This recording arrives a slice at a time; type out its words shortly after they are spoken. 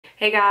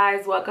Hey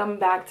guys, welcome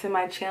back to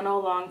my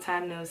channel. Long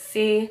time no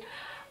see.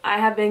 I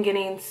have been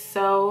getting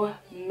so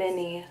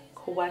many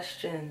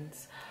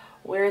questions.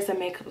 Where is the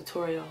makeup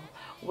tutorial?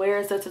 Where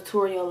is the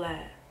tutorial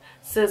at?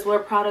 Sis,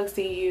 what products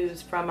do you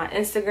use? From my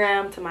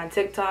Instagram to my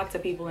TikTok to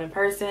people in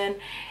person.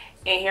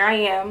 And here I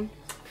am,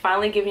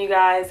 finally giving you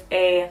guys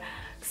a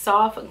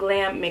soft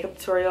glam makeup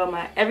tutorial,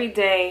 my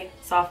everyday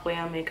soft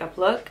glam makeup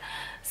look.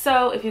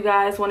 So if you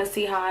guys want to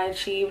see how I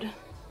achieved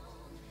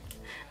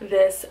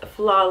this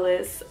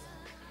flawless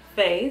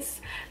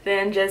face,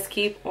 then just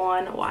keep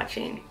on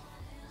watching.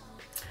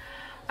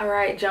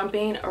 Alright,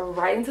 jumping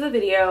right into the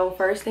video.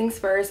 First things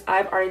first,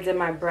 I've already did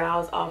my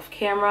brows off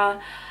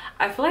camera.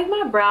 I feel like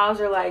my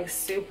brows are like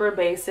super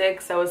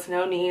basic, so it's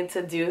no need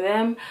to do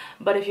them.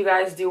 But if you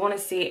guys do want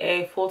to see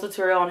a full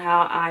tutorial on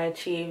how I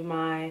achieve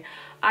my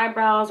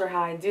eyebrows or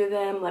how I do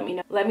them,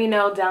 let me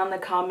know down in the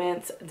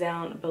comments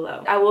down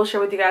below. I will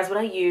share with you guys what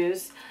I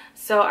use.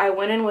 So I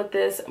went in with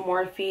this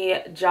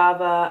Morphe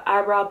Java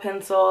eyebrow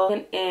pencil,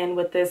 and in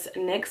with this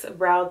NYX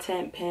brow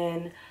tint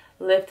pen,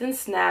 lift and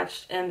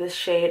snatched in the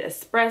shade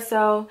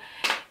Espresso,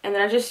 and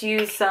then I just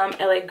used some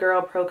LA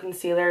Girl Pro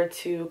Concealer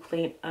to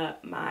clean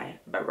up my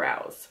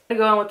brows. I'm going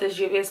to go in with this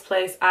Juvia's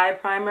Place eye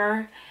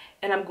primer,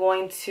 and I'm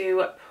going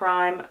to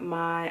prime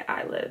my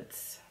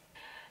eyelids.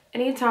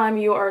 Anytime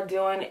you are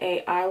doing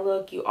a eye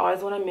look, you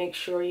always want to make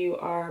sure you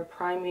are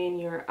priming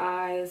your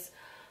eyes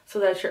so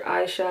that your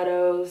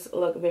eyeshadows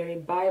look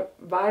very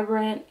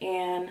vibrant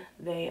and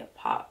they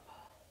pop.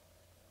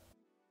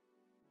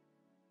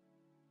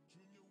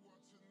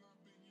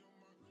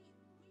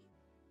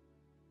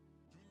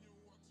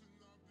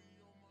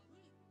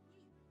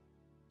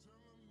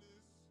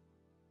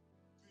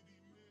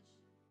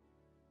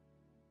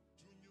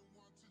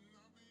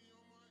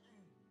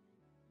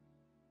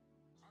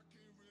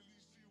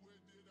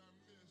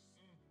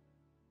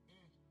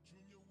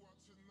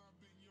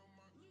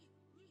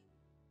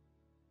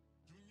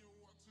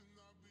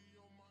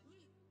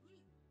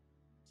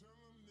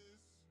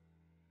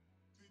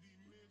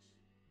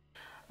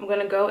 I'm going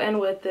to go in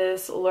with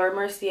this Laura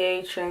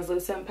Mercier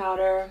translucent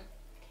powder,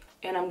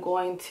 and I'm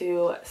going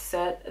to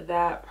set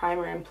that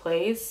primer in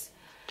place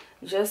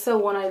just so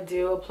when I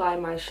do apply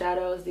my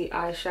shadows, the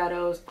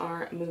eyeshadows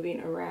aren't moving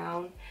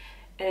around,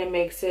 and it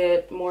makes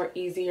it more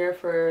easier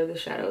for the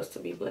shadows to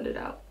be blended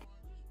out.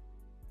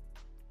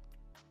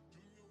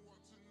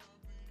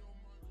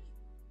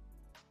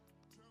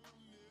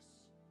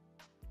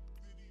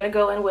 I'm going to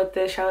go in with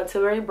this Charlotte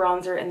Tilbury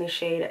bronzer in the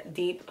shade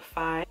Deep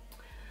 5.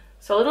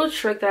 So a little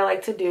trick that I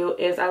like to do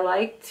is I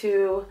like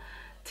to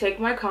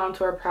take my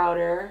contour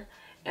powder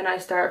and I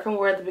start from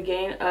where the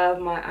beginning of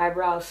my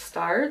eyebrow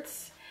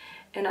starts,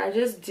 and I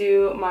just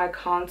do my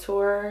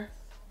contour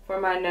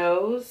for my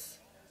nose,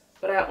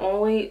 but I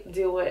only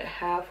do it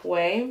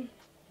halfway.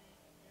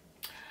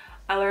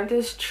 I learned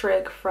this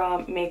trick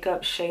from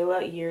Makeup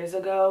Shayla years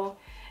ago.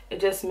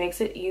 It just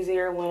makes it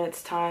easier when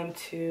it's time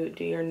to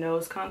do your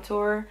nose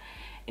contour,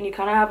 and you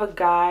kind of have a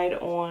guide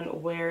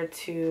on where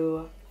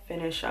to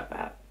finish up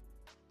at.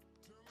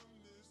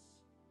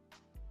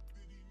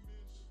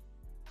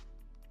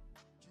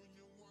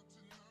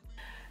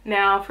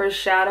 Now for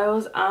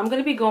shadows, I'm going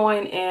to be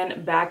going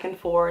in back and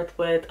forth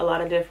with a lot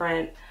of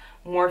different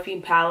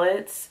Morphe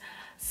palettes.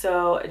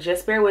 So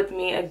just bear with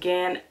me.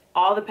 Again,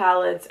 all the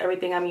palettes,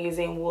 everything I'm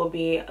using will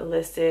be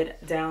listed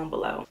down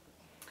below.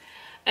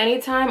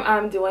 Anytime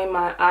I'm doing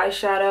my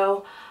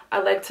eyeshadow,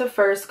 I like to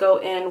first go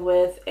in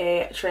with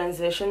a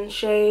transition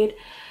shade.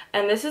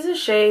 And this is a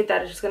shade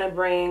that is just going to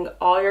bring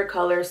all your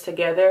colors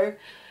together.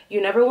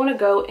 You never want to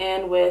go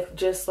in with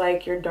just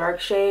like your dark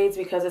shades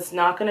because it's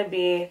not going to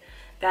be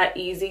that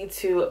easy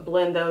to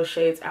blend those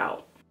shades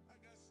out.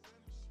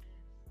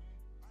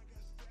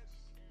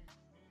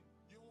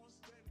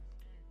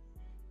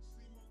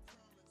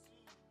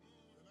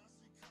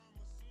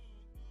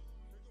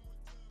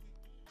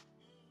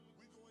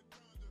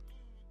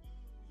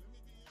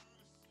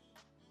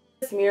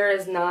 This mirror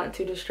is not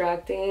too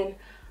distracting.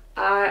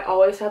 I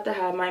always have to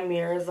have my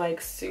mirrors like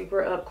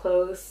super up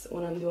close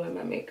when I'm doing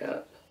my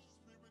makeup.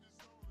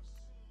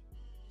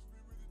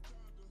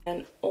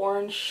 An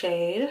orange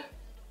shade,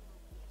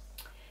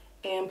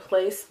 and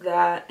place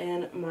that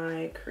in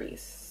my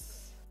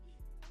crease.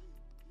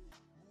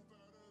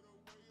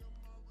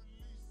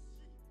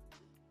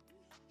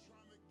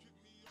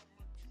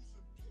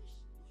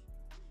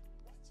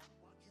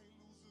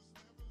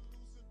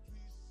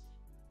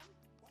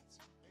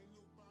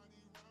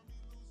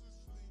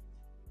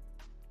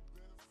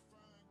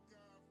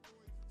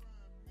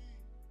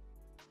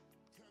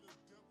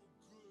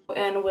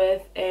 And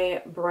with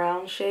a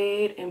brown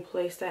shade and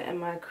place that in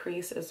my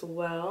crease as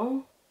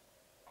well.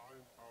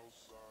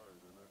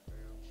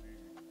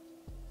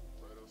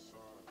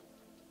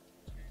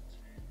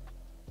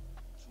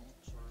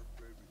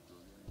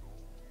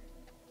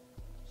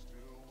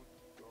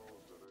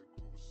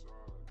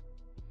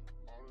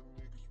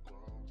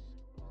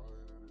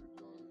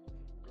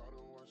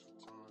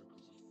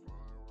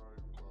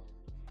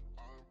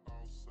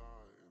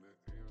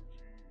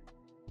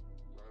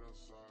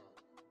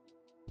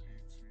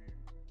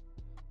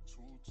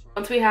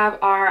 Once we have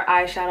our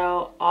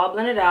eyeshadow all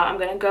blended out, I'm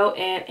going to go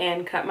in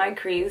and cut my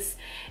crease.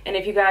 And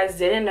if you guys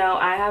didn't know,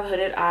 I have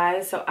hooded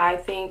eyes, so I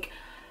think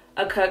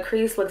a cut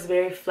crease looks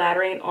very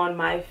flattering on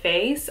my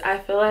face. I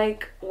feel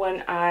like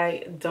when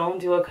I don't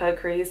do a cut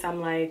crease, I'm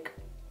like,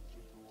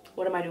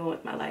 what am I doing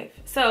with my life?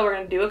 So we're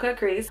going to do a cut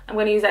crease. I'm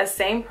going to use that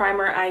same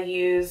primer I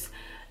use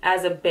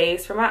as a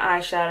base for my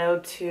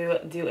eyeshadow to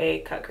do a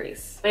cut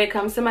crease. When it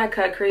comes to my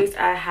cut crease,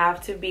 I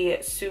have to be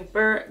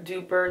super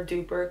duper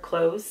duper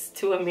close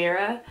to a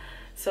mirror,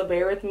 so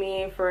bear with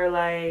me for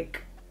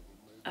like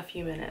a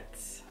few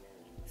minutes.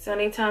 So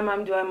anytime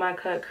I'm doing my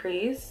cut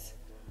crease,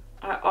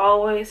 I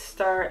always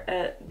start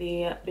at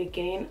the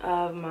beginning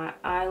of my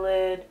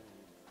eyelid,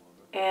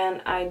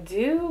 and I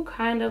do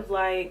kind of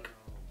like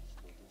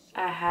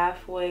a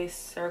halfway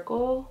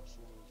circle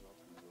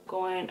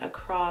going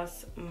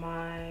across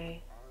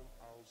my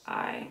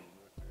eye.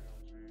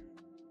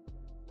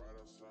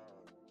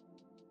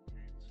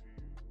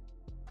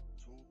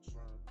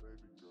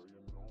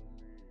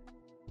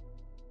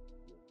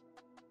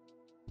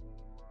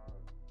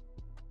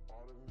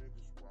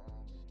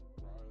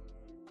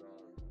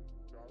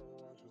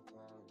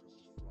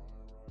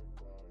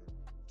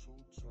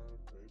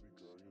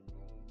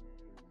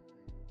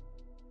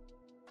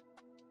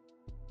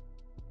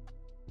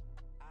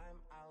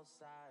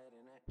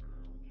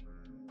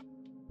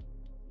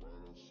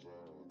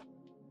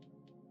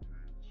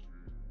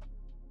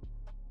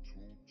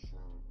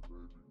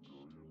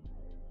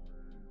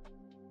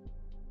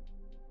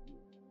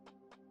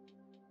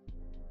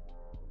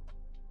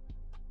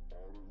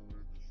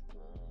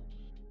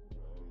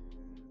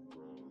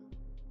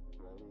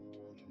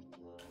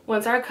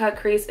 Once our cut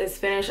crease is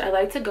finished, I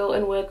like to go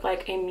in with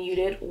like a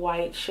muted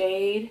white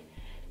shade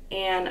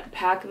and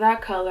pack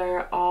that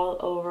color all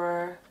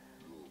over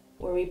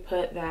where we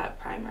put that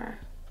primer.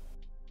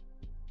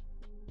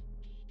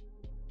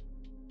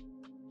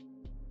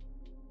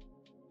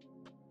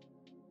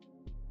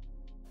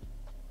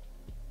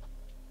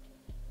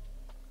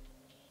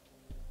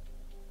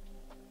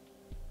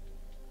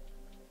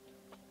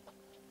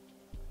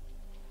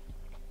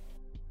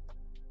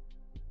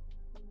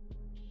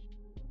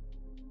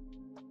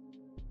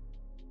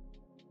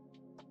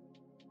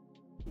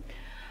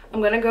 I'm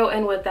going to go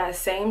in with that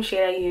same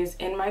shade I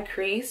used in my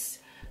crease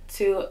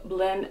to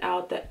blend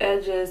out the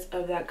edges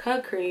of that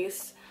cut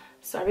crease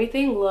so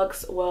everything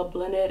looks well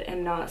blended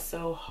and not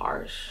so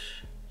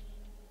harsh.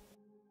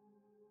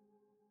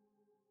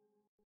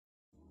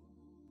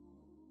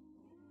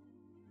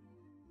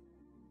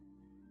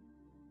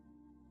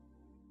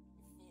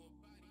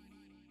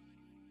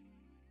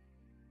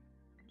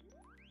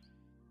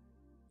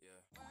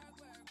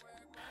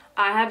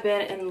 I have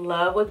been in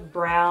love with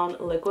brown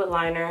liquid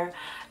liner.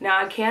 Now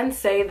I can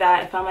say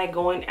that if I'm like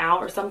going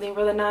out or something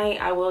for the night,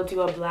 I will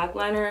do a black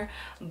liner,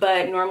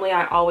 but normally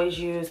I always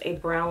use a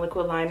brown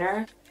liquid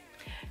liner.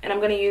 And I'm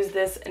going to use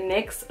this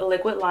NYX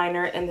liquid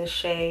liner in the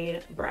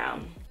shade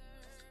brown.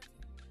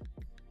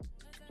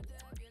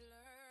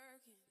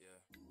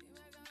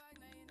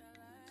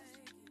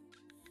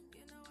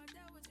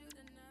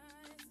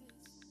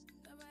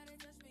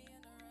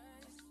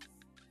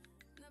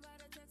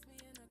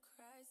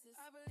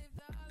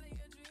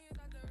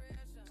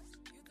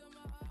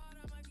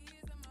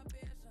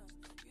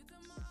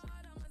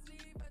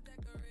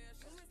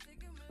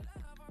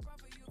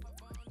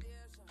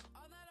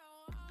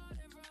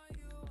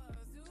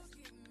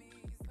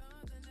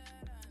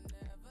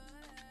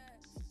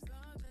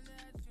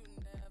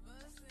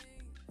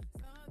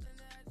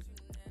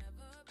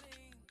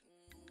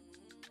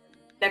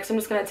 Next, I'm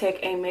just going to take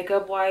a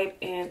makeup wipe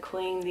and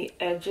clean the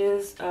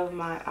edges of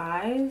my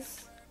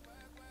eyes.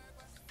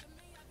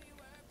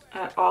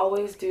 I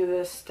always do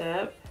this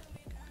step.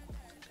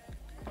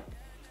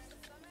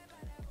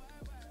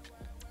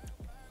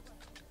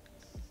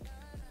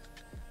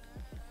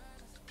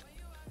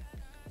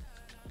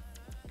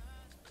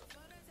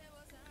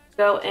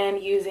 Go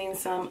in using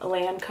some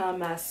Lancome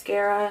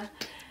mascara.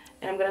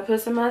 And I'm going to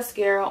put some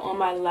mascara on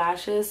my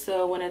lashes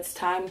so when it's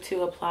time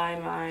to apply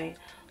my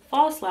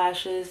false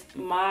lashes,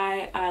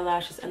 my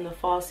eyelashes and the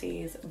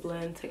falsies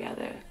blend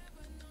together.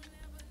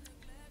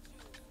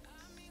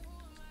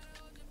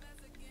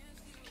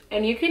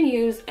 And you can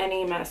use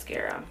any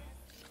mascara.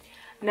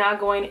 Now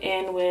going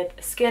in with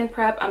skin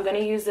prep, I'm going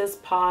to use this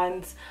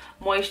Pond's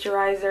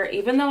moisturizer.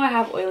 Even though I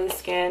have oily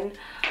skin,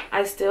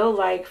 I still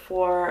like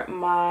for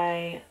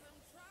my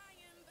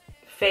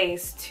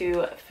face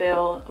to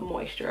feel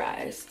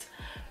moisturized.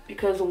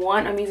 Because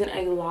one, I'm using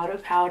a lot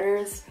of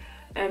powders,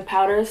 and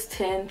powders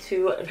tend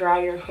to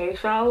dry your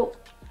face out,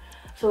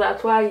 so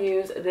that's why I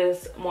use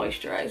this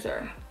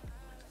moisturizer.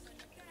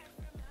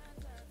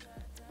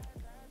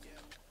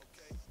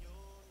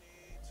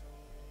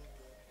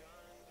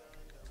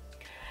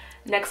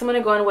 Next, I'm going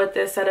to go in with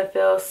this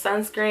Cetaphil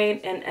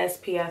sunscreen in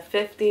SPF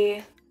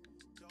 50.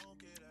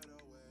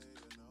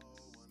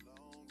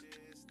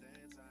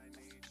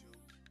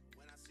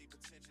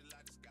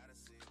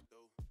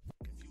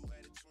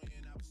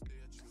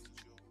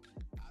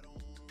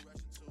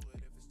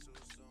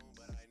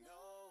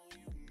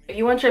 If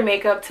you want your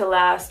makeup to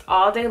last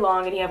all day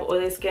long and you have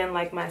oily skin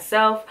like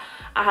myself,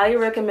 I highly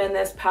recommend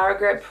this Power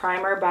Grip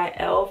Primer by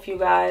e.l.f. You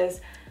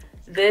guys,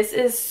 this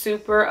is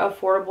super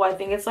affordable. I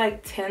think it's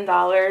like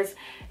 $10,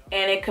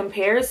 and it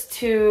compares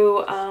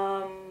to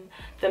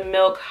the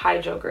Milk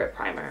Hydro Grip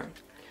Primer.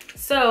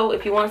 So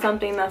if you want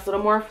something that's a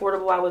little more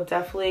affordable, I would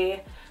definitely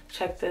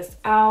check this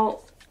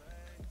out.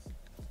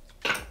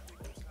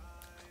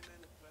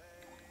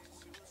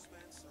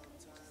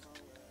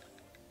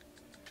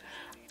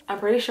 I'm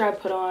pretty sure I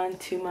put on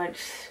too much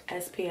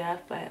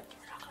SPF, but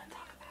we're not gonna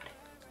talk about it.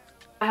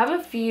 I have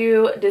a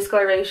few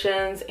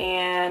discolorations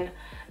and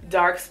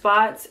dark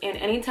spots, and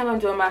anytime I'm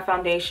doing my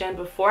foundation,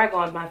 before I go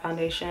on with my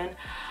foundation,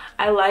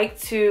 I like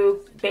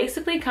to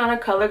basically kind of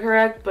color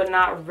correct, but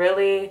not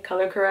really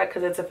color correct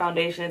because it's a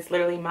foundation. It's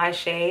literally my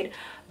shade,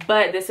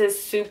 but this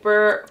is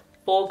super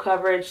full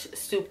coverage,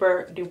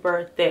 super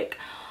duper thick.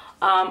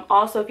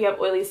 Also, if you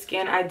have oily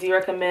skin, I do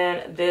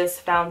recommend this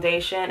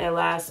foundation. It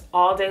lasts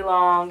all day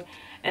long.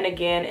 And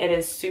again, it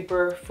is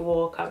super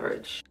full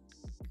coverage.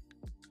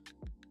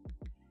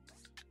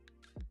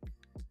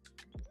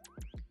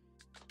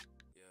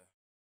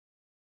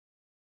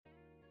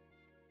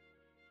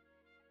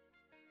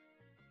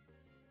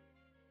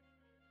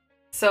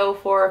 So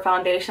for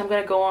foundation, I'm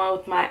going to go on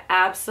with my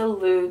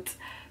absolute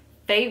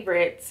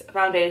favorite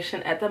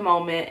foundation at the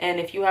moment. And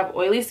if you have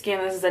oily skin,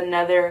 this is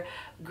another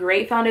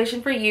great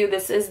foundation for you.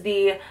 This is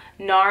the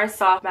Nars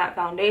Soft Matte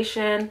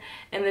Foundation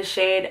in the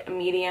shade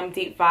Medium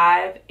Deep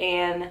 5,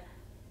 and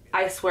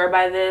I swear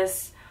by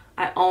this.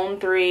 I own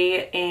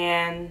 3,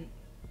 and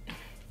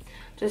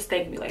just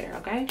thank me later,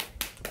 okay?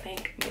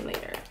 Thank me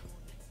later.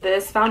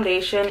 This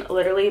foundation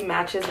literally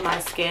matches my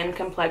skin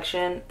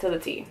complexion to the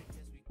T.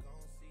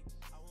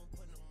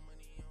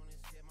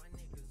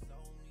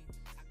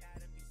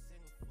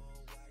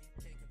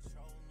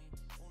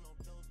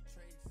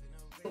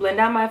 Blend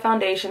out my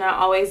foundation, I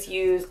always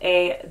use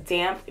a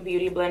damp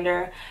beauty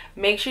blender.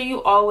 Make sure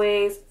you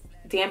always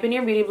dampen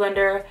your beauty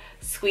blender,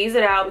 squeeze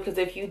it out, because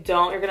if you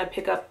don't, you're going to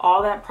pick up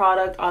all that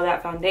product, all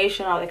that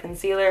foundation, all the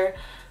concealer.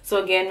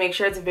 So again, make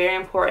sure it's very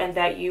important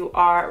that you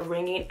are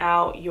wringing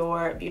out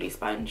your beauty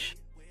sponge.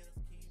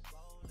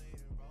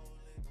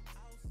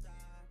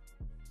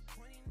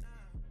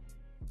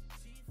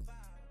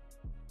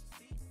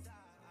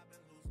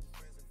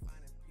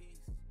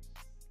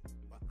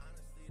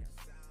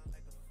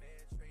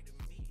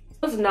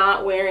 I was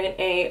not wearing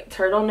a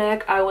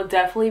turtleneck, I would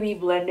definitely be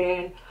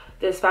blending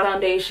this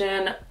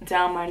foundation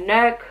down my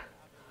neck.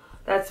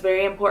 That's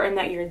very important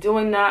that you're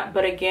doing that,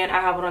 but again,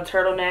 I have on a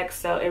turtleneck,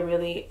 so it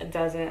really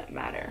doesn't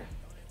matter.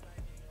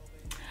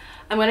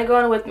 I'm going to go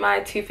in with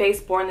my Too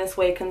Faced Born This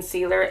Way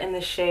concealer in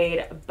the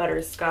shade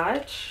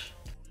Butterscotch.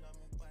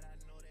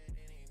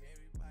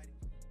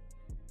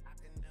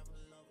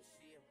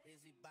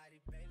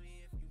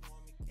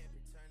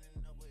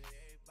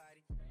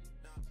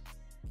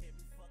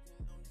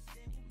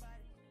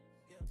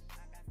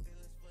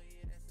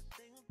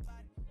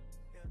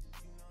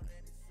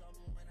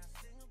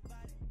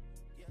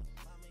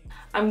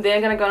 I'm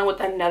then going to go in with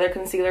another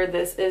concealer.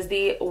 This is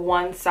the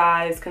One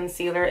Size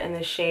concealer in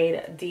the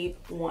shade Deep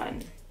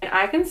 1. And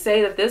I can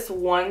say that this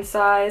One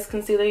Size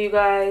concealer, you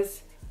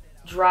guys,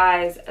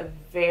 dries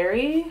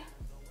very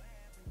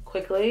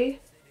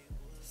quickly.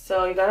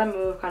 So you gotta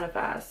move kind of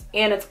fast.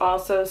 And it's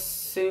also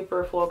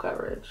super full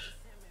coverage.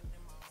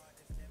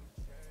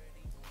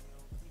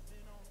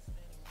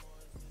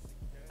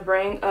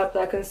 Bring up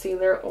that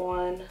concealer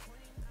on,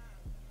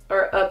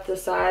 or up the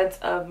sides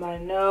of my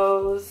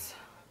nose.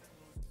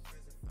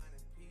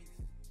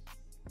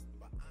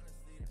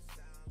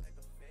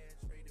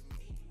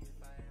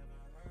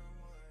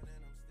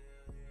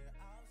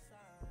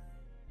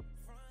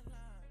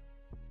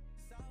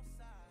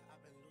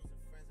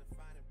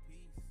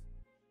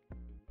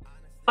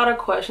 A lot of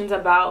questions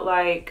about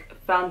like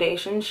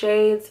foundation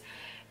shades,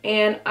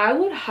 and I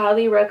would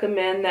highly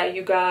recommend that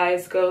you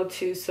guys go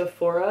to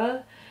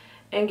Sephora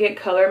and get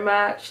color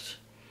matched,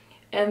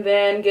 and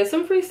then get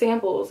some free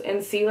samples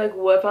and see like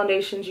what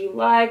foundations you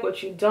like,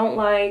 what you don't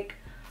like.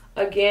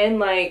 Again,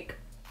 like,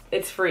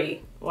 it's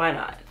free, why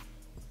not?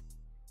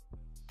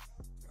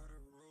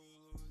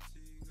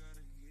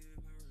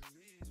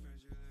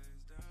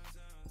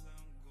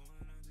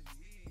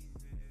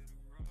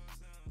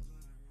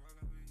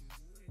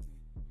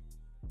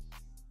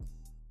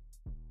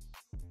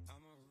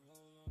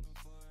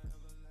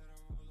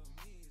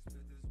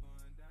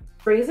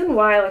 The reason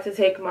why I like to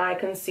take my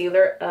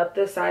concealer up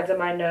the sides of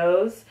my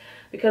nose,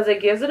 because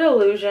it gives an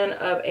illusion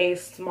of a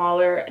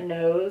smaller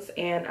nose,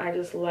 and I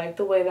just like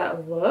the way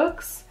that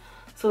looks.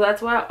 So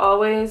that's why I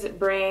always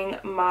bring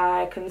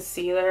my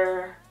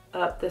concealer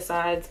up the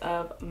sides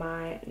of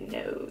my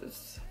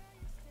nose.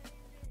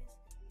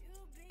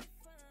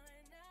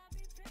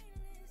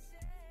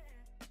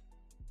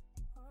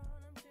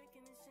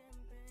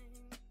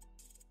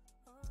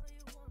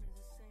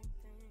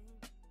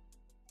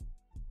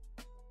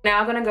 Now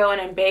I'm going to go in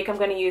and bake. I'm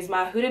going to use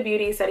my Huda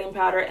Beauty setting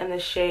powder in the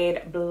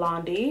shade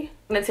Blondie.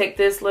 I'm going to take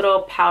this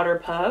little powder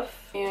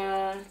puff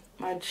and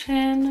my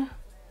chin.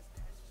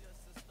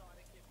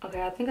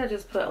 Okay, I think I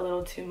just put a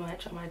little too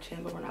much on my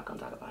chin, but we're not gonna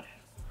talk about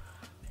it.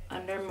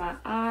 Under my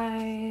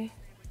eye.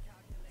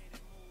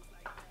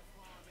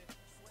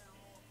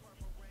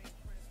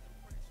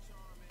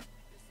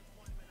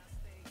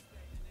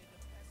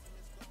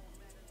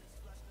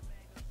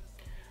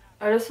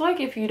 I just feel like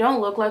if you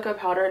don't look like a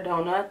powdered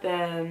donut,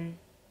 then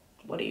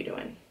what are you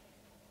doing?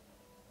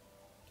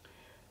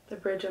 The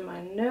bridge of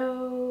my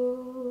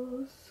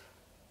nose.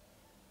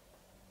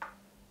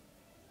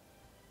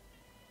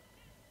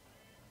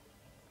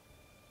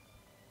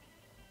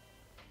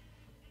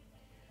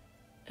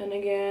 And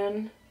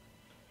again,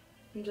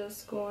 I'm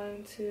just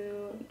going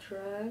to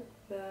drag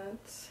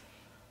that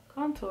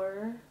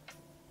contour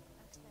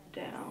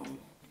down.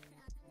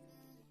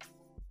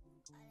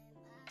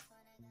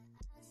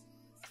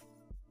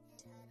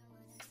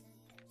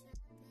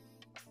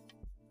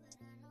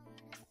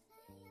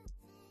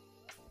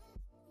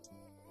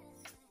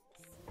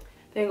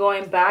 Then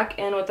going back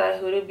in with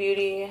that Huda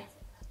Beauty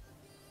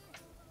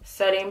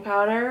setting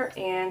powder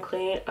and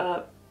cleaning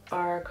up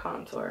our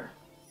contour.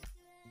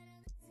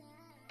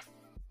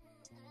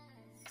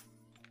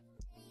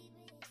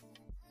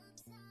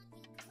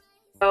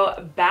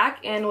 So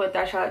back in with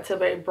that Charlotte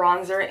Tilbury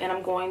bronzer, and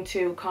I'm going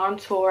to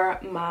contour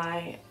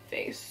my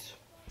face.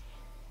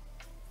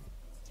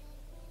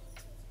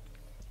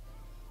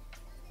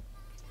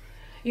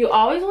 You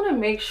always want to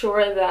make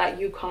sure that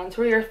you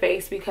contour your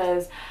face,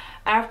 because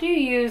after you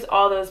use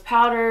all those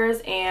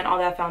powders and all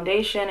that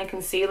foundation and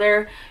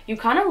concealer, you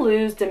kind of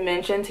lose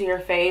dimension to your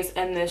face,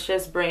 and this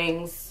just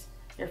brings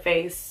your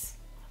face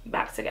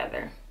back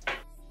together.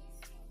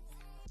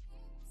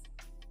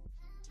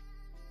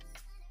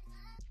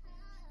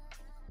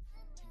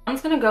 I'm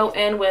just going to go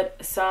in with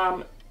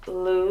some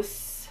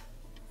loose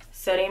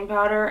setting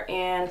powder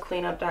and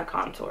clean up that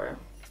contour.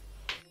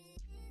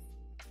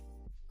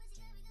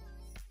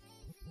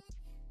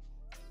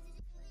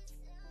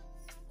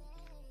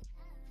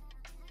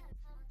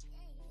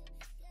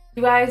 If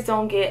you guys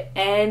don't get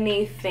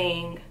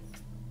anything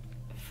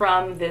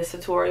from this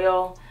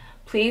tutorial,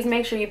 please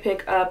make sure you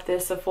pick up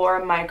this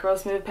Sephora Micro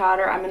Smooth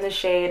Powder. I'm in the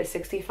shade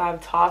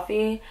 65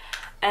 Toffee,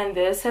 and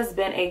this has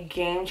been a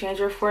game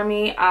changer for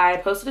me. I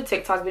posted a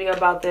TikTok video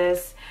about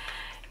this,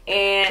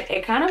 and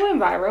it kind of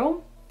went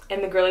viral,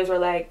 and the girlies were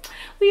like,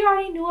 we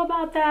already knew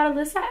about that.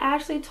 Alyssa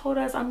actually told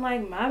us. I'm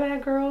like, my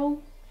bad,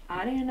 girl.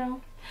 I didn't know.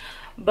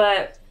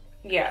 But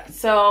yeah,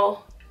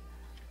 so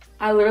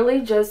I literally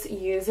just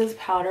use this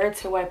powder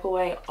to wipe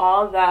away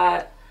all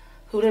that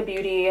Huda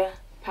Beauty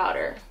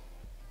powder.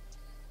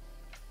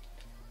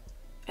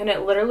 And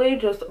it literally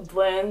just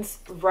blends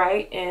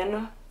right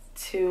in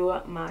to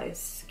my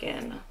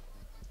skin.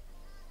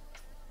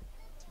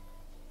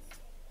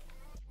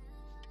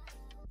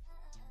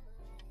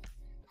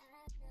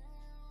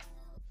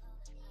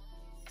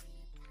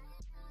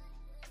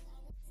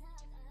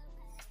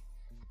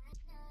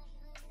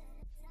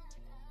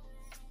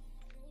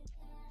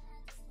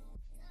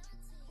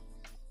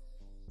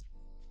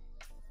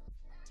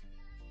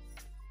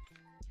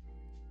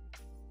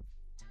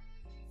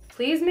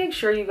 Please make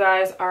sure you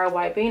guys are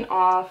wiping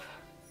off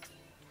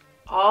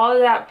all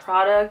that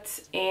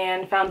product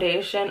and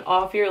foundation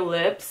off your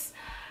lips.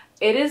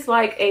 It is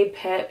like a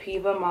pet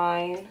peeve of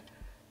mine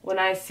when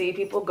I see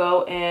people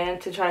go in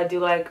to try to do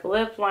like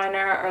lip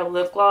liner or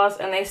lip gloss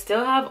and they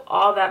still have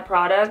all that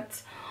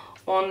product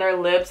on their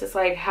lips. It's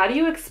like, how do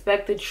you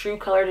expect the true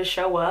color to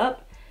show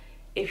up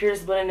if you're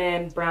just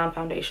blending in brown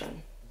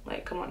foundation?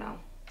 Like, come on now.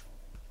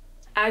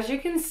 As you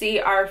can see,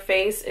 our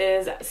face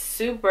is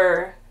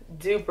super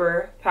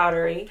duper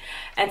powdery,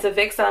 and to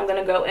fix that, I'm going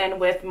to go in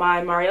with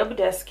my Mario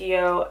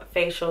Badescu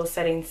facial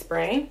setting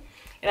spray,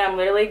 and I'm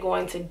literally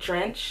going to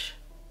drench.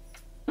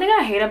 The thing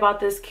I hate about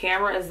this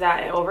camera is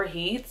that it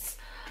overheats.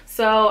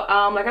 So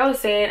like I was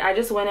saying, I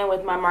just went in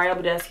with my Mario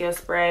Badescu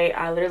spray.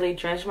 I literally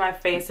drenched my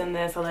face in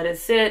this. I let it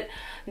sit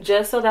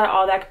just so that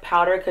all that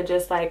powder could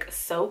just like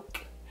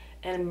soak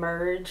and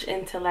merge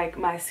into like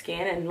my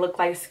skin and look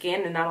like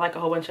skin and not like a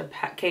whole bunch of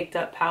caked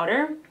up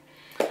powder.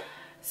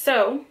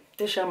 So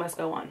the show must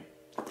go on.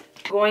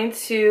 I'm going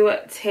to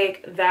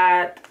take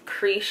that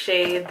crease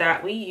shade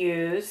that we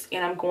used,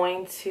 and I'm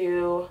going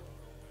to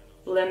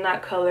blend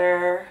that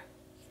color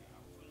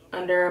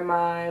under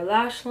my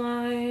lash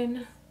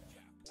line.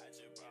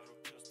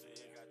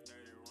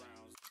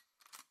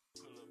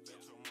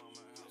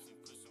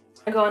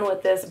 I'm going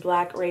with this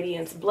Black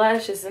Radiance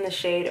blush. It's in the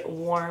shade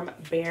Warm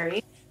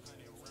Berry.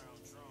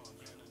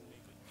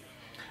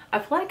 I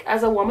feel like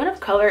as a woman of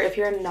color, if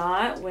you're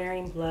not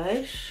wearing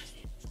blush,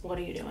 what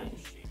are you doing?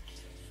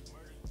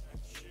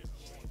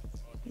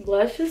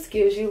 Blush just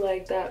gives you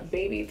like that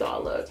baby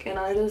doll look, and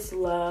I just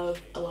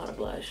love a lot of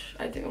blush.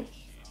 I do.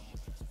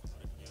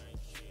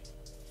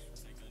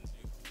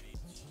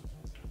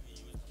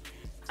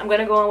 I'm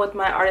gonna go in with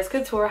my Artist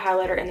Couture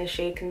highlighter in the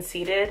shade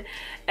Conceited,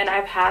 and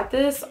I've had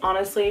this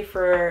honestly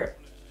for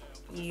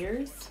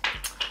years,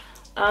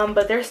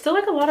 but there's still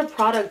like a lot of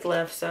product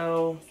left,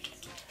 so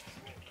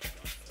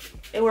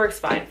it works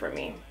fine for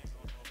me.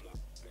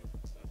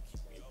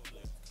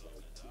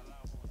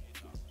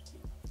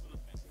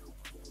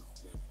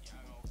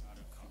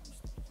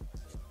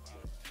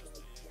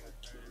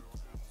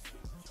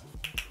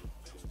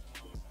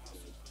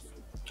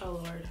 Oh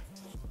Lord.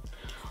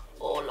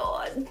 Oh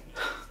Lord.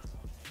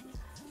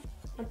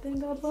 I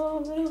think I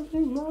bought a little too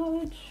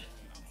much.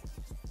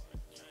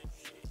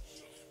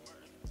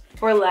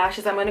 For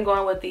lashes, I'm gonna go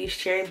in with these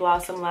Cherry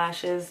Blossom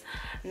Lashes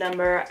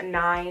number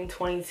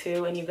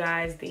 922. And you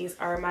guys, these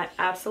are my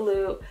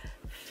absolute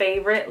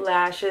favorite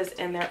lashes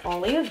and they're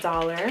only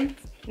 $1.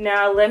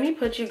 Now, let me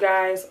put you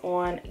guys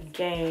on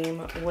game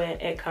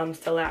when it comes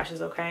to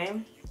lashes,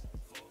 okay?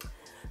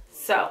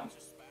 So,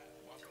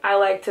 I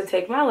like to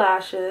take my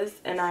lashes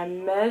and I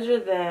measure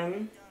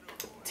them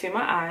to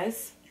my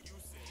eyes.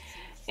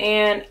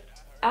 And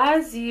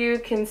as you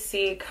can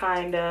see,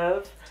 kind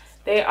of,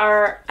 they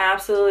are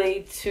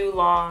absolutely too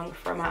long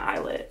for my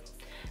eyelid.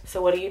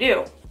 So what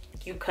do?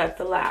 You cut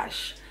the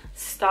lash.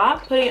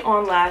 Stop putting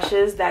on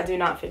lashes that do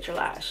not fit your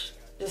lash.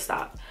 Just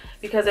stop.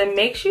 Because it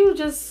makes you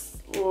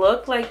just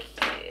look like,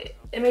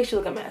 it makes you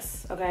look a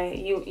mess, okay?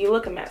 You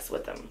look a mess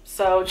with them.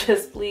 So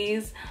just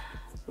please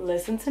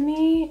listen to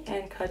me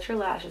and cut your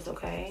lashes,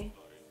 okay?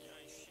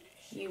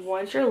 You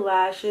want your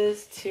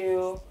lashes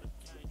to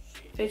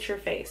fit your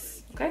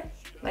face, okay?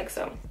 Like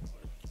so.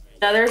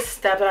 Another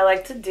step that I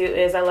like to do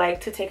is I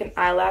like to take an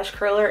eyelash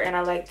curler and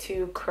I like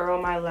to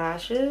curl my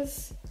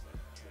lashes.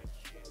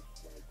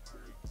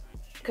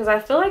 Because I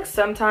feel like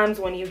sometimes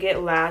when you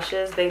get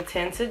lashes, they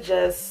tend to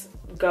just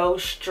go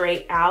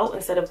straight out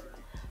instead of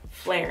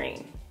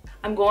flaring.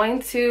 I'm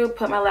going to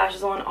put my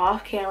lashes on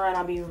off camera and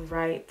I'll be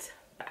right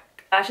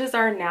back. Lashes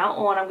are now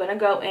on. I'm going to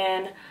go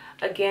in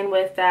again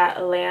with that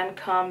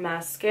Lancome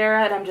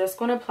mascara and I'm just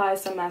going to apply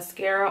some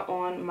mascara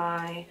on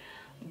my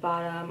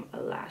bottom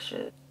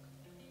lashes.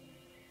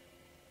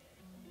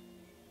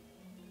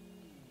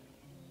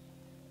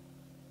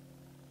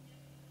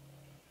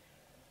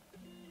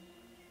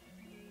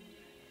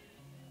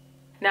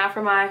 Now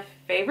for my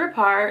favorite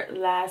part,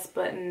 last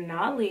but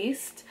not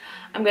least,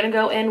 I'm going to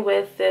go in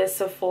with this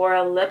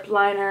Sephora lip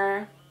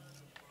liner.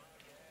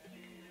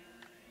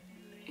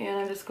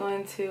 And I'm just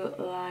going to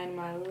line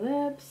my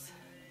lips.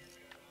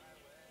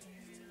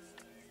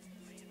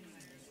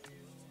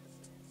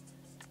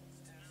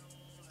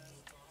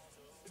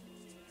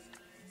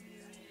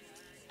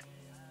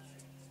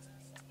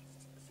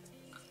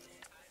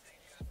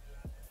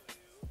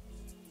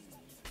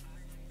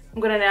 I'm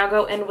going to now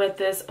go in with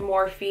this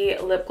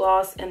Morphe lip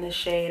gloss in the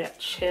shade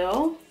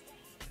Chill.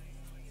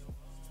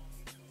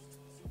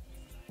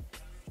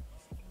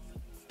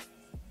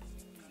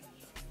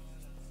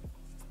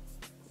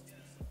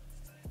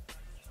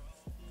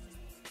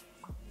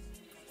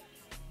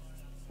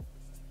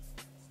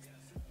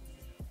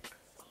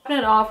 Topping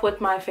it off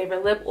with my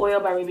favorite lip oil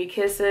by Ruby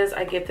Kisses.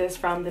 I get this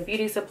from the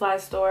beauty supply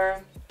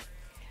store.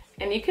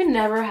 And you can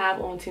never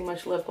have on too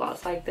much lip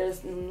gloss. Like,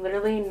 there's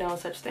literally no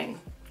such thing.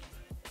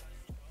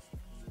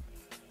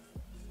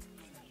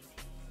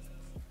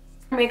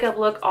 Makeup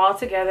look all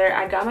together.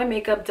 I got my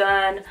makeup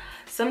done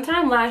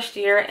sometime last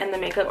year and the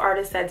makeup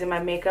artist that did my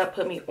makeup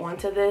put me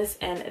onto this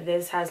and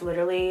this has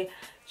literally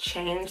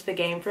changed the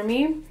game for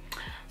me.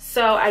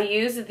 So I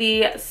used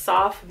the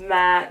Soft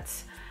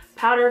Matte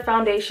Powder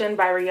Foundation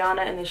by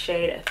Rihanna in the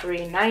shade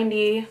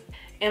 390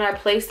 and I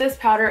placed this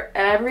powder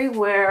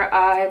everywhere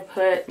I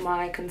put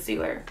my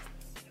concealer.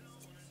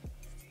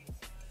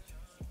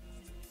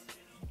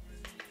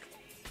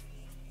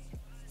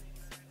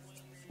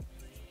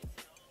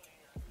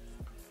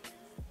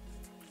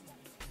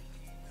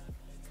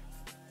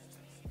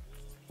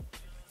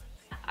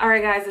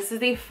 Alright guys, this is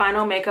the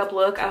final makeup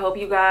look. I hope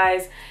you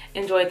guys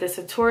enjoyed this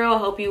tutorial. I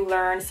hope you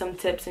learned some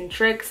tips and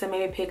tricks and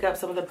maybe pick up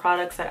some of the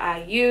products that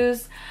I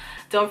use.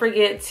 Don't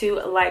forget to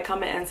like,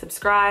 comment, and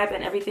subscribe,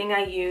 and everything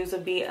I use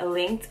will be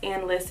linked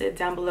and listed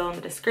down below in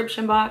the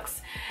description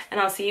box. And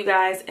I'll see you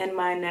guys in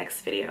my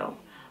next video.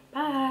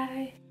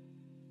 Bye!